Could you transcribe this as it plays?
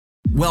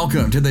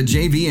Welcome to the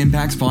JV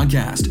Impacts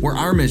Podcast, where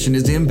our mission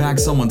is to impact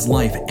someone's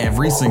life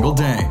every single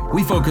day.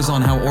 We focus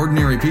on how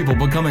ordinary people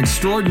become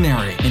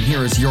extraordinary. And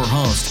here is your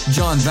host,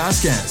 John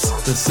Vasquez,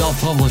 the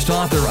self-published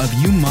author of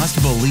You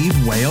Must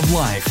Believe Way of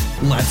Life.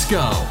 Let's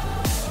go.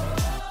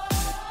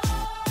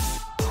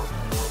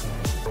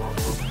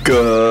 Good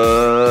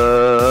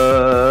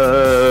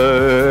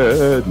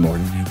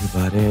morning,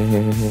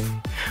 everybody.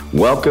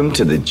 Welcome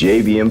to the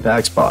JV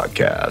Impacts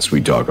Podcast. We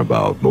talk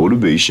about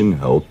motivation,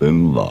 health,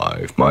 and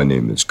life. My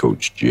name is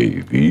Coach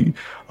JV.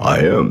 I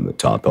am the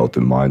top health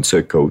and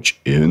mindset coach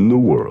in the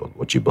world.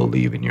 What you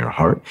believe in your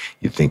heart,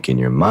 you think in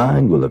your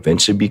mind, will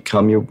eventually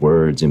become your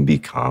words and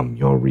become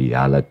your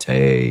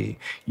reality.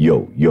 Yo,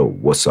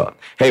 what's up?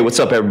 Hey, what's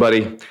up,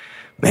 everybody?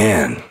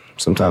 Man,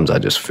 sometimes I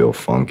just feel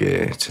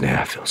funky. Today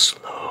I feel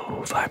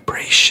slow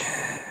vibration.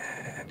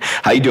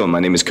 How you doing?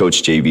 My name is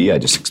Coach JV. I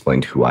just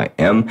explained who I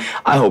am.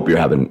 I know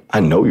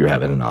you're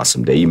having an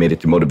awesome day. You made it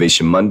through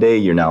Motivation Monday.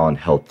 You're now on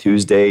Health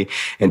Tuesday.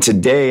 And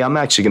today I'm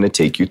actually going to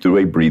take you through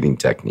a breathing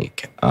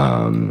technique.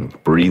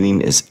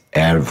 Breathing is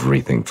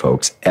everything,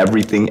 folks.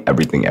 Everything.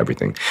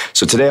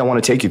 So today I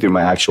want to take you through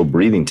my actual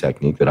breathing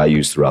technique that I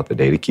use throughout the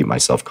day to keep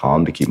myself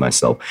calm, to keep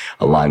myself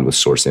aligned with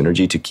source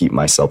energy, to keep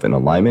myself in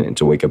alignment, and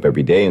to wake up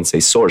every day and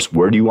say, Source,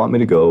 where do you want me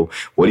to go?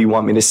 What do you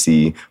want me to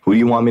see? Who do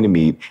you want me to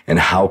meet? And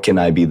how can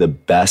I be the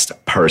best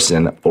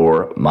person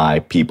for my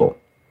people?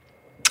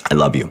 I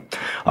love you.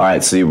 All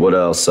right, see what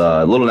else?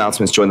 Little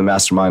announcements. Join the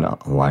Mastermind,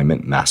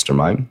 Alignment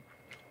Mastermind,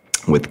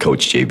 with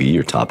Coach JV,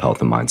 your top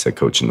health and mindset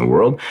coach in the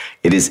world.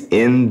 It is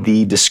in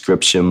the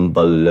description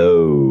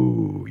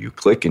below. You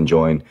click and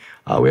join.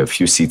 We have a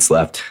few seats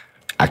left.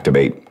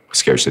 Activate.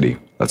 Scarcity.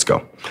 Let's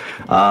go.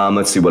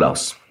 Let's see what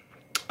else.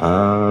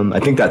 I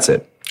think that's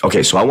it.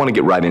 Okay, so I want to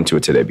get right into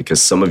it today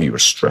because some of you are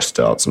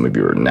stressed out. Some of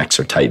your necks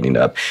are tightening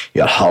up.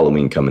 You got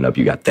Halloween coming up.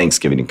 You got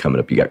Thanksgiving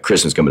coming up. You got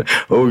Christmas coming up.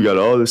 Oh, we got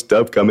all this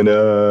stuff coming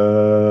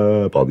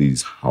up. All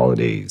these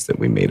holidays that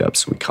we made up,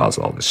 so we cause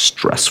all this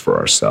stress for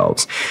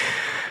ourselves.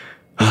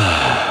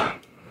 I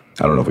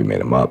don't know if we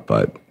made them up,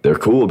 but they're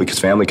cool because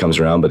family comes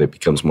around, but it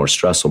becomes more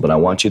stressful. But I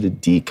want you to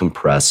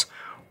decompress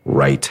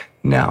right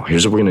now.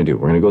 Here's what we're going to do.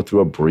 We're going to go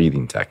through a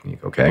breathing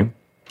technique, okay?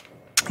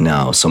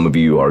 Now, some of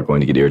you are going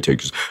to get irritated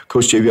because,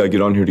 Coach JV, I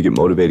get on here to get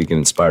motivated, get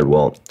inspired.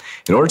 Well,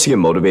 in order to get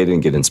motivated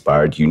and get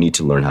inspired, you need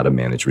to learn how to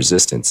manage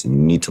resistance, and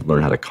you need to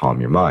learn how to calm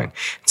your mind.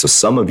 So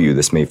some of you,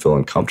 this may feel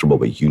uncomfortable,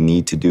 but you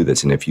need to do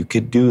this. And if you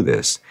could do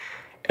this,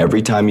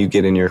 every time you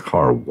get in your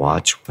car,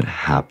 watch what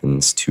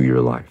happens to your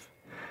life.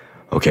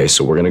 Okay,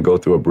 so we're going to go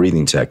through a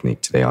breathing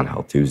technique today on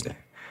Health Tuesday.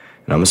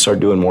 And I'm going to start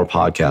doing more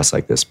podcasts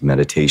like this,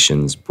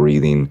 meditations,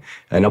 breathing,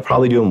 and I'll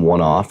probably do them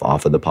one-off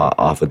off of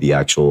the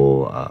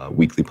actual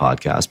weekly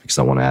podcast because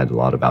I want to add a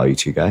lot of value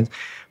to you guys.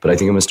 But I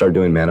think I'm going to start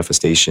doing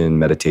manifestation,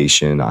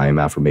 meditation, I am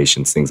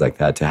affirmations, things like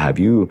that to have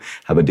you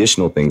have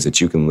additional things that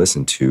you can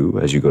listen to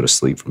as you go to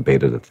sleep from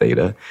beta to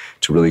theta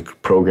to really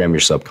program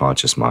your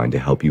subconscious mind to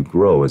help you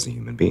grow as a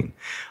human being.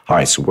 All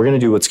right, so we're going to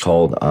do what's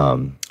called,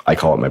 I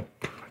call it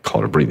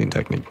a breathing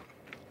technique,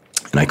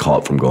 and I call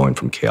it from going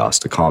from chaos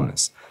to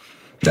calmness.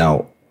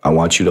 Now, I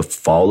want you to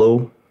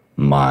follow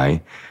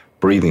my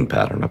breathing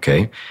pattern,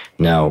 okay?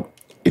 Now,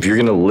 if you're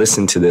going to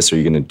listen to this or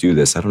you're going to do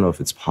this, I don't know if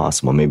it's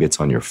possible. Maybe it's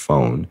on your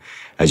phone.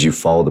 As you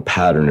follow the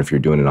pattern, if you're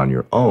doing it on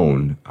your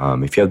own,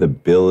 if you have the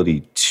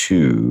ability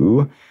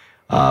to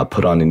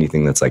put on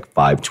anything that's like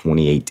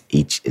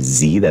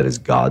 528Hz, that is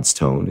God's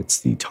tone.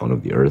 It's the tone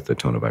of the earth. The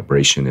tone of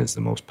vibration is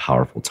the most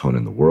powerful tone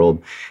in the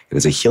world. It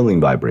is a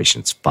healing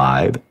vibration. It's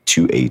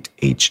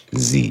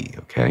 528Hz,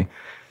 okay?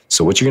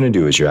 So what you're going to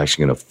do is you're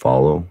actually going to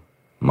follow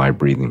my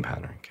breathing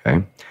pattern,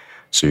 okay?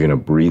 So you're going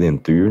to breathe in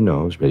through your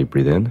nose. Ready?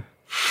 Breathe in.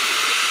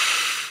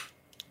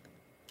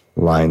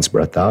 Lion's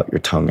breath out, your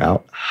tongue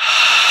out.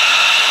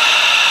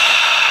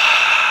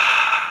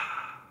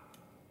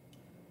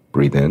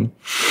 Breathe in.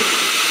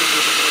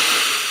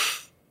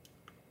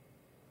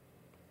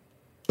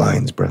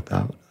 Lion's breath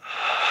out.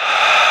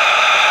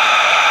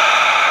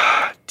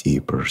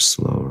 Deeper,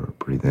 slower.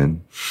 Breathe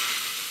in.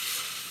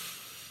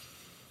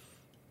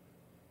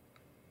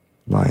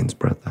 Lion's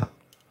breath out.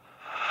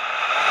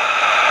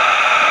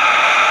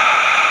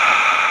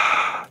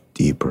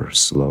 Deeper,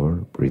 slower.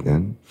 Breathe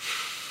in.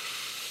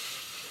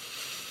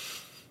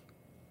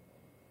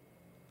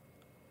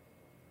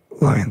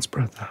 Lion's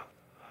breath out.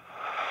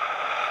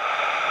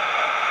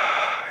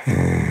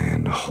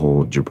 And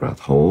hold your breath.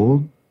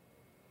 Hold.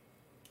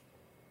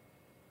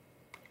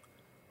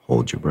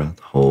 Hold your breath.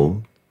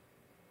 Hold.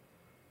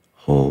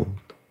 Hold.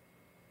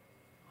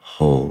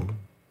 Hold.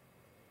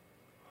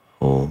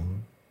 Hold.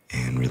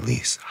 And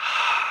release.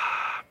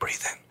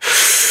 Breathe in.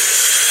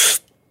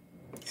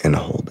 And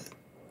hold it.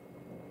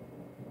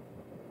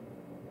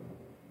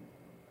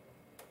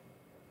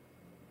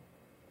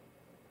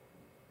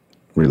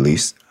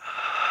 Release.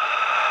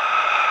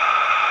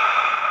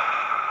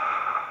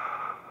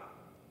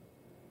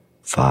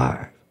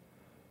 5,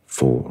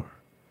 4,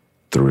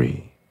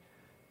 3,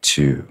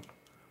 2,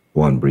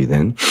 1. Breathe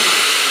in.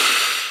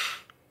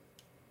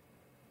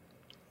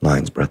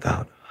 Lion's breath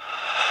out.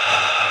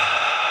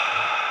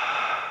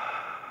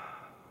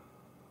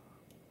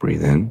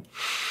 Breathe in.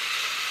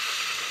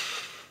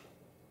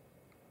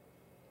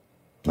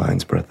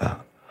 Lion's breath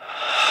out.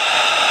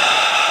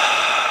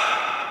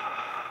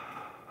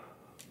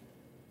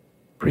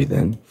 Breathe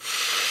in.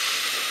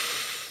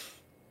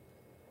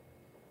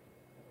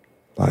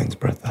 Lion's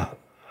breath out.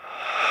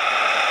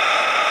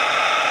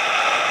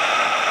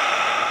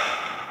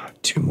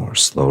 2 more,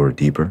 slower,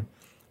 deeper.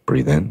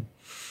 Breathe in.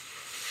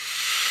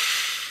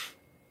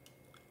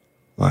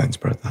 Lion's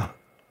breath out.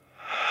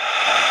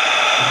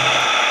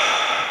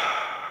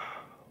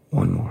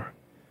 1 more.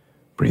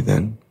 Breathe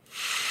in.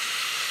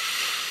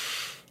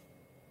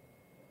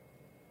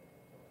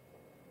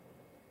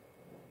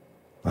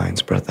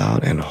 Lion's breath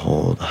out and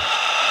hold.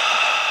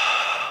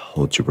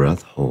 Hold your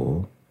breath.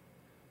 Hold.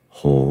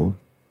 Hold.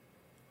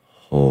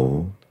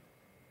 Hold.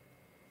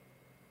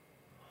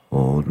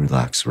 Hold.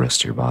 Relax the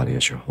rest of your body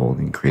as you're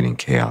holding, creating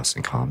chaos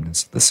and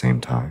calmness at the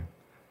same time.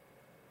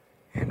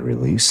 And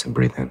release and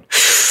breathe in.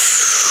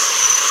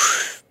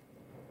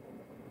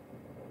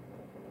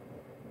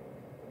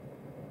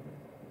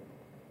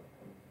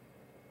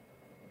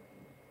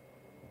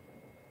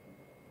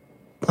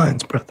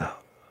 Lion's breath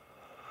out.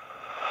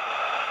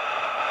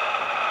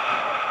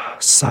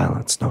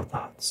 Silence, no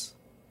thoughts.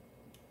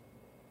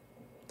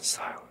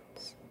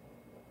 Silence.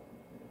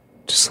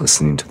 Just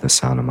listening to the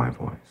sound of my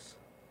voice.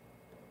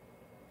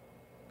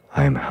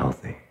 I am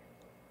healthy.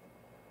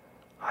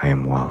 I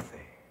am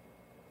wealthy.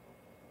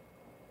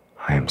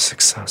 I am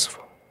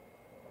successful.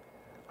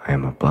 I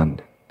am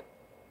abundant.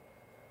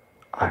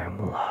 I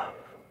am love.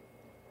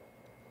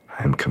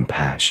 I am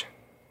compassion.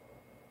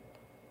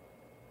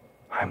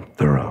 I am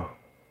thorough.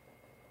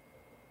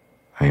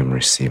 I am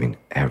receiving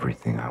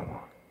everything I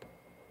want.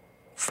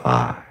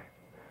 5,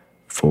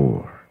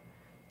 4,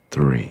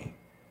 3,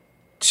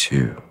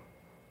 2,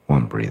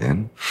 1. Breathe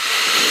in.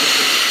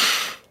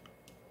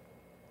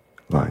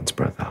 Lion's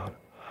breath out.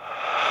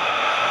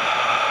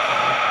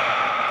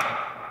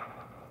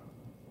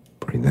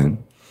 Breathe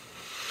in.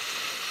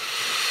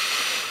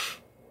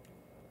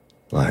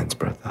 Lion's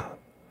breath out.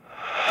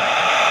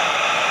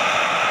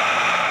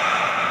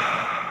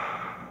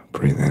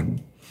 Breathe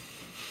in.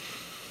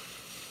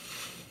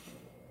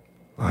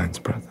 Lion's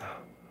breath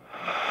out.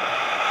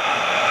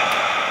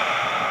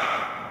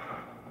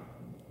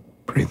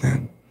 Breathe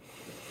in.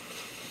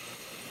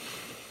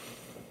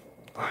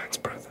 Lion's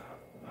breath out.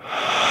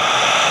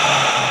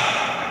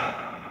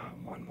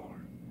 1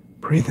 more.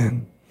 Breathe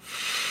in.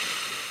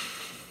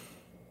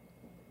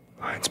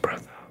 Lion's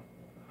breath out.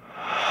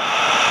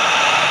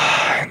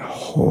 And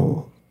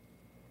hold.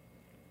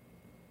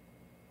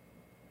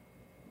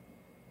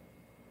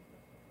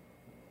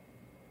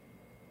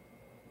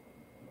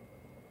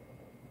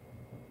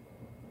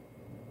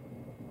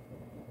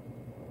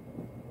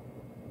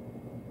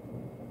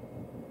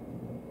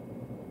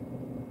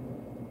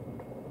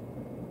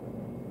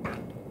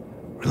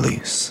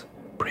 Release.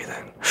 Breathe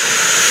in.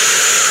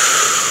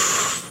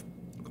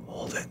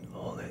 Hold it.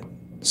 Hold it.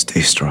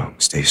 Stay strong.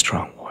 Stay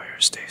strong, warrior.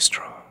 Stay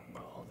strong.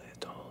 Hold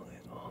it. Hold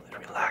it. Hold it.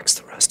 Relax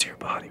the rest of your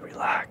body.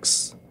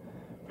 Relax.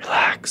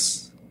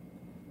 Relax.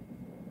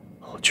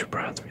 Hold your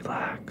breath.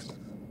 Relax.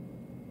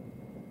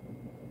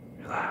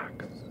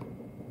 Relax.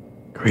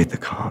 Create the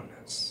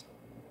calmness.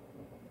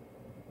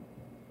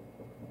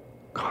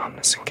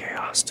 Calmness and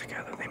chaos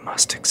together. They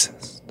must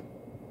exist.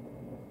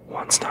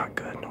 One's not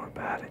good nor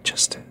bad. It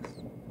just is.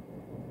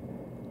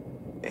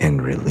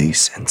 And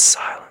release and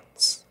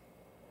silence.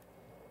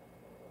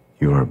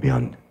 You are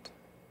abundant.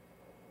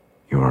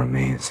 You are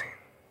amazing.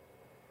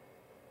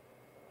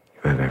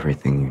 You have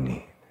everything you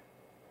need.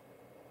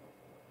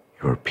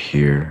 You are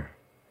pure,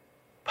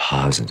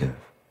 positive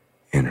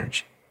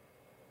energy.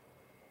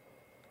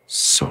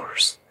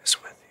 Source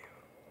is with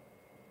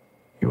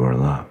you. You are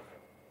love.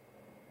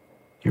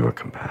 You are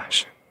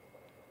compassion.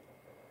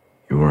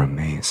 You are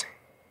amazing.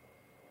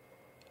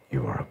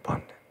 You are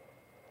abundant.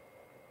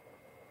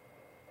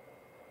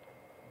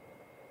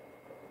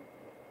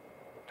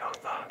 No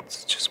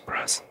thoughts, just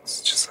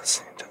presence, just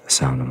listening to the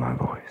sound of my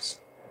voice.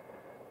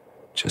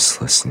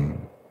 Just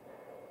listening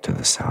to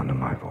the sound of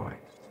my voice.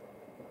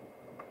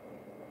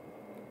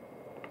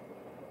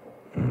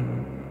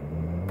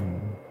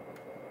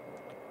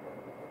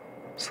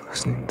 Just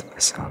listening to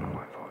the sound of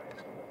my voice.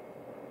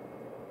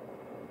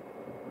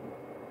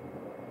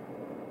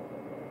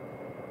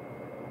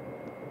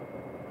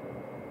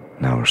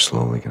 Now we're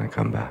slowly going to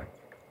come back.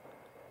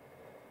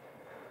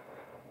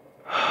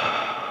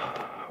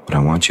 What I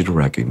want you to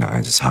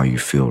recognize is how you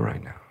feel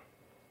right now.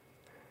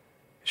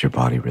 Is your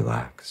body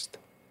relaxed?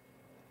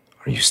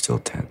 Are you still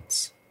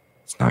tense?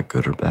 It's not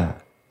good or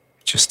bad.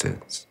 It just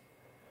is.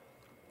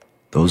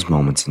 Those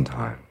moments in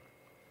time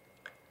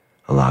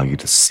allow you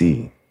to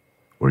see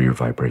where your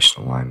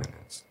vibrational alignment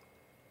is.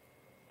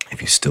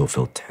 If you still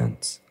feel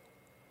tense,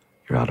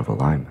 you're out of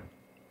alignment.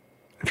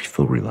 If you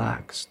feel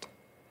relaxed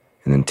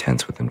and then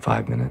tense within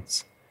 5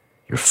 minutes,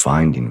 you're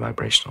finding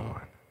vibrational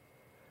alignment.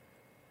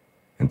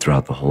 And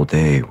throughout the whole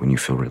day, when you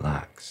feel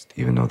relaxed,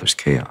 even though there's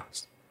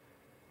chaos,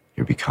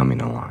 you're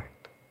becoming aligned.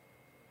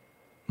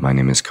 My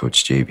name is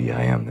Coach JV.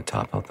 I am the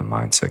top health and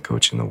mindset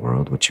coach in the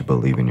world. What you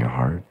believe in your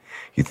heart,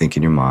 you think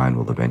in your mind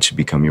will eventually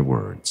become your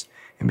words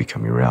and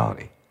become your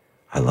reality.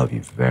 I love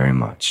you very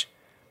much,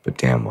 but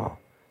damn well,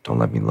 don't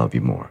let me love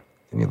you more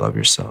than you love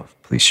yourself.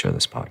 Please share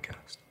this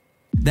podcast.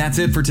 That's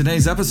it for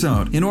today's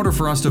episode. In order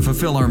for us to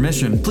fulfill our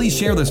mission, please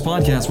share this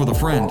podcast with a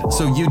friend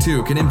so you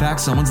too can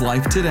impact someone's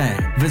life today.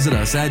 Visit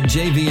us at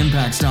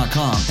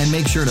jvimpacts.com and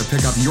make sure to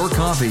pick up your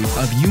copy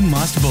of You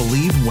Must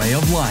Believe Way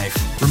of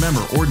Life.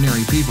 Remember,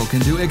 ordinary people can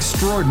do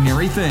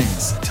extraordinary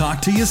things.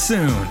 Talk to you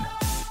soon.